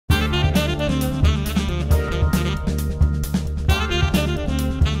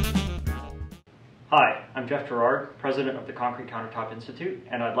Hi, I'm Jeff Girard, President of the Concrete Countertop Institute,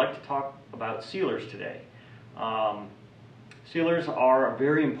 and I'd like to talk about sealers today. Sealers are a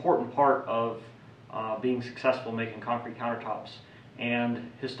very important part of being successful making concrete countertops,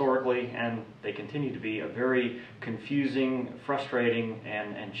 and historically, and they continue to be, a very confusing, frustrating,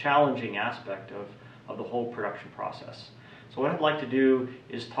 and challenging aspect of the whole production process. So what I'd like to do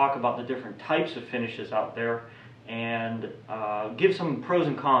is talk about the different types of finishes out there and give some pros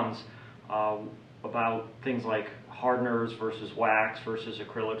and cons about things like hardeners versus wax versus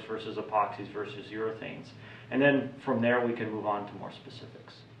acrylics versus epoxies versus urethanes. And then from there we can move on to more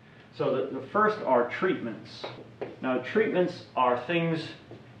specifics. So the first are treatments. Now treatments are things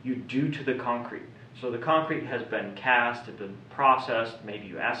you do to the concrete. So the concrete has been cast, it's been processed, maybe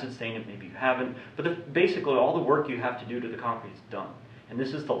you acid stain it, maybe you haven't, but basically all the work you have to do to the concrete is done. And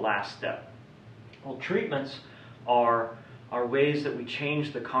this is the last step. Well, treatments are ways that we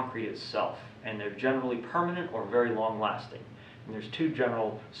change the concrete itself, and they're generally permanent or very long lasting. And there's two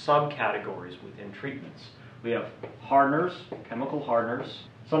general subcategories within treatments. We have hardeners, chemical hardeners,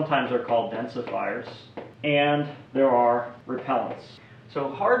 sometimes they're called densifiers, and there are repellents. So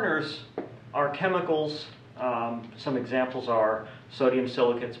hardeners are chemicals. Some examples are sodium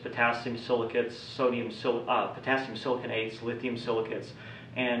silicates, potassium silicates, potassium siliconates, lithium silicates,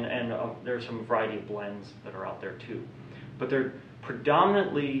 and there's some variety of blends that are out there too. But they're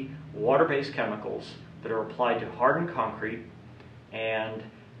predominantly water-based chemicals that are applied to harden concrete, and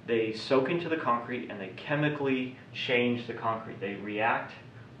they soak into the concrete and they chemically change the concrete. They react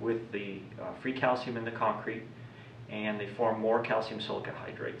with the free calcium in the concrete and they form more calcium silicate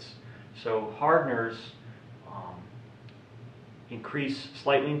hydrates. So hardeners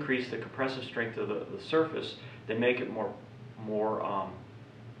slightly increase the compressive strength of the surface. They make it or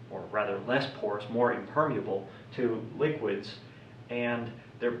rather less porous, more impermeable to liquids, and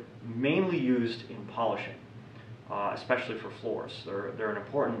they're mainly used in polishing, especially for floors. They're an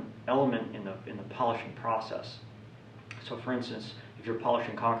important element in the polishing process. So for instance, if you're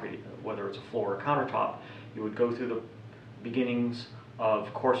polishing concrete, whether it's a floor or countertop, you would go through the beginnings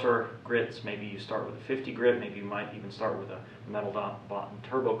of coarser grits. Maybe you start with a 50 grit, maybe you might even start with a metal bottom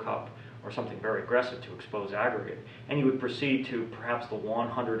turbo cup or something very aggressive to expose aggregate. And you would proceed to perhaps the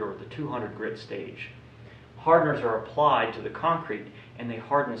 100 or the 200 grit stage. Hardeners are applied to the concrete and they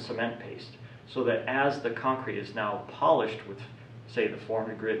harden cement paste so that as the concrete is now polished with, say, the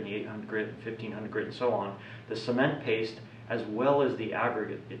 400 grit and the 800 grit and 1500 grit and so on, the cement paste as well as the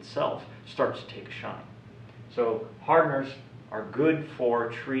aggregate itself starts to take a shine. So hardeners are good for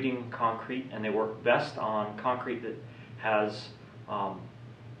treating concrete, and they work best on concrete that has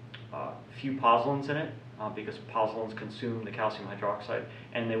few pozzolans in it, because pozzolans consume the calcium hydroxide,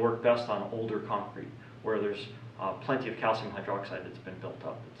 and they work best on older concrete where there's plenty of calcium hydroxide that's been built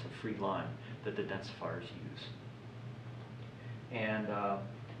up. It's a free lime that the densifiers use. And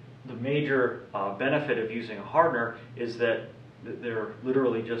the major benefit of using a hardener is that they're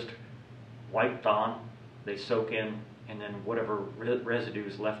literally just wiped on, they soak in, and then whatever residue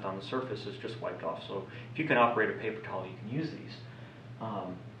is left on the surface is just wiped off. So if you can operate a paper towel, you can use these.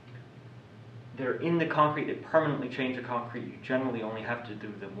 They're in the concrete, they permanently change the concrete. You generally only have to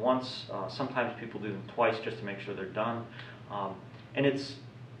do them once. Sometimes people do them twice just to make sure they're done. And it's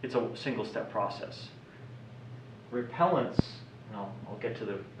a single-step process. Repellents, I'll get to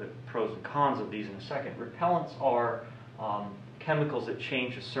the pros and cons of these in a second. Repellents are chemicals that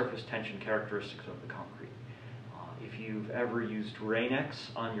change the surface tension characteristics of the concrete. If you've ever used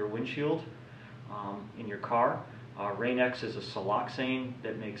Rain-X on your windshield in your car, Rain-X is a siloxane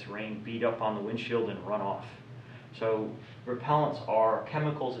that makes rain beat up on the windshield and run off. So repellents are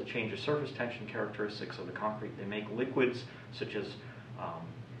chemicals that change the surface tension characteristics of the concrete. They make liquids such as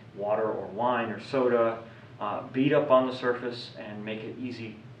water or wine or soda beat up on the surface and make it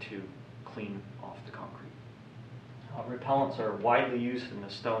easy to clean off the concrete. Repellents are widely used in the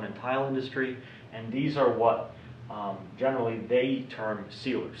stone and tile industry, and these are what generally they term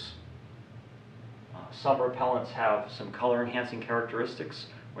sealers. Some repellents have some color enhancing characteristics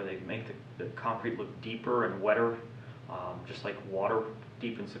where they make the concrete look deeper and wetter, just like water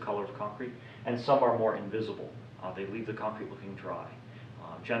deepens the color of concrete, and some are more invisible. They leave the concrete looking dry.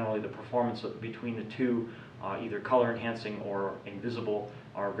 Generally the performance between the two, either color enhancing or invisible,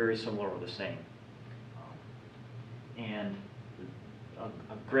 are very similar or the same. And a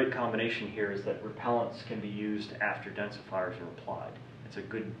great combination here is that repellents can be used after densifiers are applied. It's a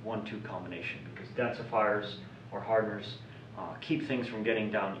good 1-2 combination because densifiers or hardeners keep things from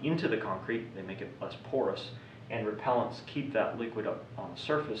getting down into the concrete. They make it less porous, and repellents keep that liquid up on the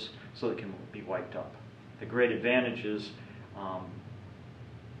surface so it can be wiped up. The great advantage is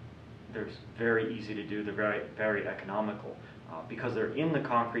they're very easy to do. They're very economical. Because they're in the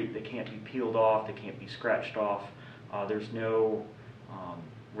concrete, they can't be peeled off, they can't be scratched off. There's no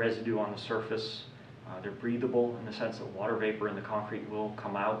residue on the surface. They're breathable in the sense that water vapor in the concrete will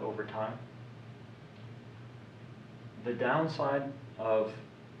come out over time. The downside of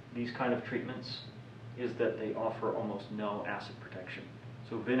these kind of treatments is that they offer almost no acid protection.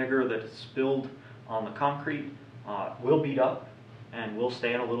 So vinegar that is spilled on the concrete will beat up and will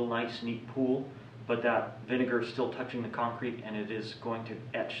stay in a little nice neat pool, but that vinegar is still touching the concrete and it is going to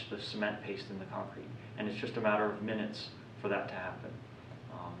etch the cement paste in the concrete. And it's just a matter of minutes for that to happen.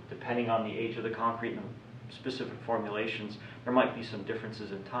 Depending on the age of the concrete and the specific formulations, there might be some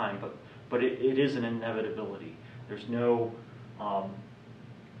differences in time, but it is an inevitability. There's no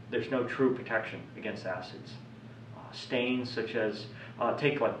true protection against acids. Stains such as,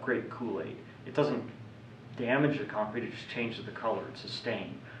 take like grape Kool-Aid. It doesn't damage the concrete, it just changes the color. It's a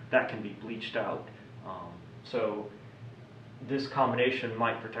stain. That can be bleached out. So this combination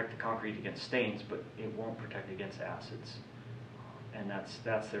might protect the concrete against stains, but it won't protect against acids. And that's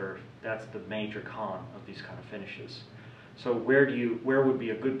the major con of these kind of finishes. So where would be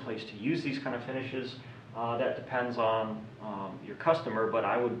a good place to use these kind of finishes? That depends on your customer, but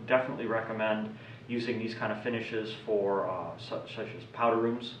I would definitely recommend using these kind of finishes for such as powder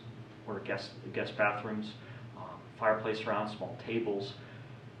rooms or guest bathrooms, fireplace rounds, small tables,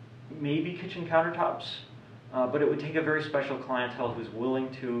 maybe kitchen countertops. But it would take a very special clientele who's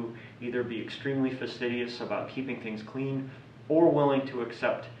willing to either be extremely fastidious about keeping things clean or willing to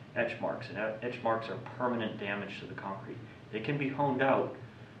accept etch marks. And etch marks are permanent damage to the concrete. They can be honed out,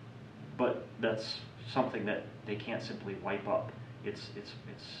 but that's something that they can't simply wipe up. It's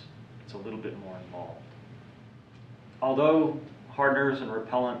a little bit more involved. Although hardeners and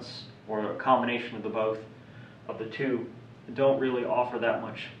repellents, or a combination of the two, don't really offer that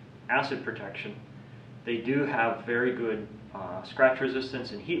much acid protection, they do have very good scratch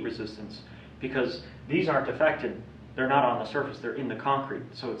resistance and heat resistance, because these aren't affected. They're not on the surface, they're in the concrete.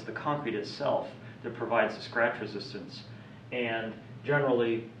 So it's the concrete itself that provides the scratch resistance. And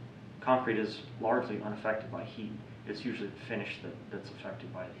generally, concrete is largely unaffected by heat. It's usually the finish that's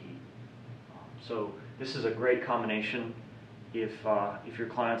affected by the heat. So this is a great combination if your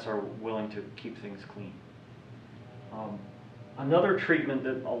clients are willing to keep things clean. Another treatment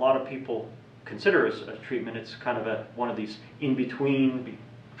that a lot of people consider as a treatment, it's kind of one of these in-between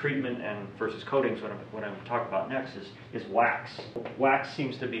treatment and versus coatings. What I'm talking about next is wax. Wax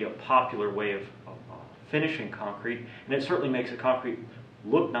seems to be a popular way of finishing concrete, and it certainly makes the concrete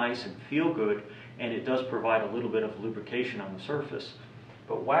look nice and feel good, and it does provide a little bit of lubrication on the surface.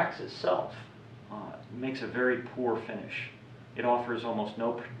 But wax itself makes a very poor finish. It offers almost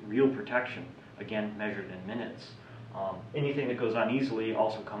no real protection, again measured in minutes. Anything that goes on easily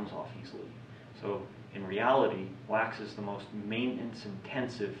also comes off easily. So in reality, wax is the most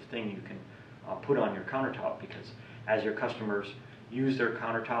maintenance-intensive thing you can put on your countertop, because as your customers use their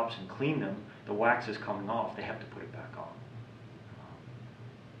countertops and clean them, the wax is coming off. They have to put it back on.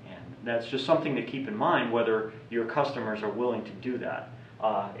 And that's just something to keep in mind, whether your customers are willing to do that.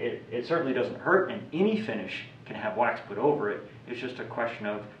 It certainly doesn't hurt, and any finish can have wax put over it. It's just a question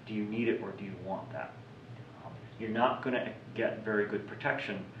of, do you need it or do you want that? You're not going to get very good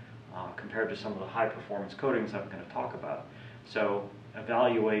protection compared to some of the high-performance coatings I'm going to talk about. So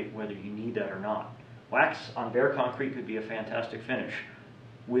evaluate whether you need that or not. Wax on bare concrete could be a fantastic finish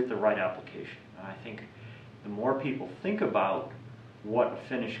with the right application. And I think the more people think about what a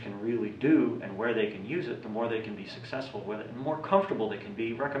finish can really do and where they can use it, the more they can be successful with it and the more comfortable they can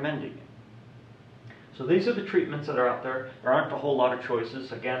be recommending it. So these are the treatments that are out there. There aren't a whole lot of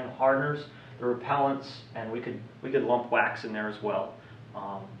choices. Again, the hardeners, the repellents, and we could lump wax in there as well.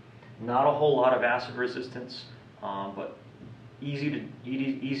 Not a whole lot of acid resistance, but easy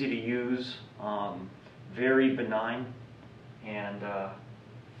to use, very benign, and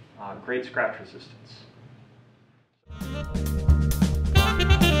great scratch resistance.